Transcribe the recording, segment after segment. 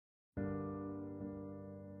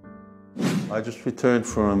I just returned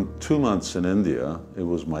from 2 months in India. It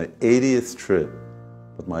was my 80th trip,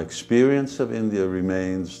 but my experience of India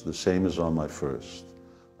remains the same as on my first.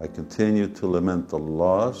 I continue to lament the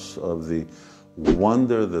loss of the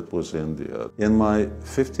wonder that was India. In my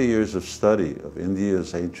 50 years of study of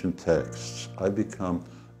India's ancient texts, I become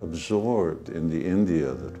absorbed in the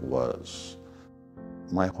India that was.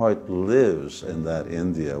 My heart lives in that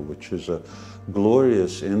India, which is a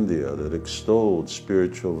glorious India that extolled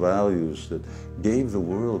spiritual values, that gave the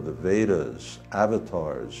world the Vedas,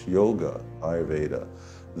 avatars, yoga, Ayurveda,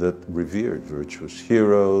 that revered virtuous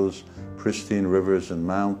heroes, pristine rivers and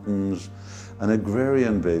mountains, an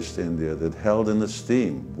agrarian-based India that held in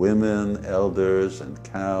esteem women, elders, and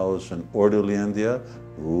cows, an orderly India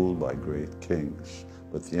ruled by great kings.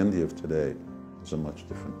 But the India of today is a much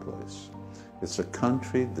different place. It's a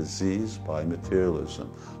country diseased by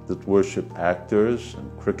materialism that worships actors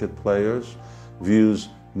and cricket players, views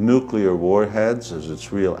nuclear warheads as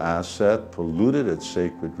its real asset, polluted its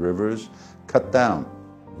sacred rivers, cut down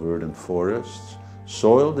verdant forests,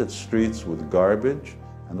 soiled its streets with garbage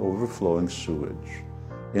and overflowing sewage.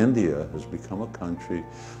 India has become a country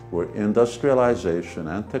where industrialization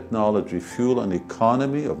and technology fuel an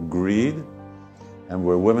economy of greed, and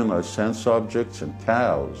where women are sense objects and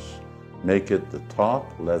cows make it the top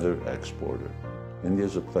leather exporter. India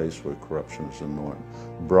is a place where corruption is the norm.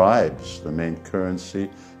 Bribes the main currency,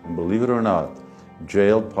 and believe it or not,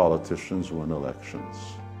 jailed politicians win elections.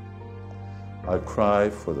 I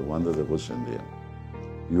cry for the wonder that was India.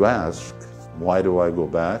 You ask, why do I go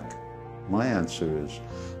back? My answer is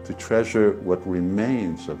to treasure what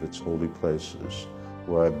remains of its holy places,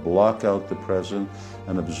 where I block out the present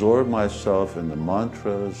and absorb myself in the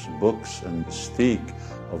mantras, books, and mystique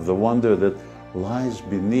of the wonder that lies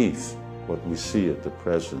beneath what we see at the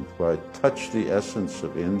present, where I touch the essence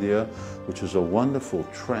of India, which is a wonderful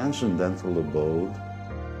transcendental abode.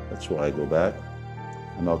 That's why I go back,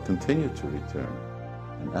 and I'll continue to return.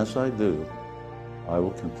 And as I do, I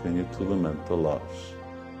will continue to lament the loss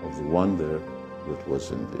of the wonder that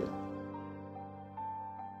was India.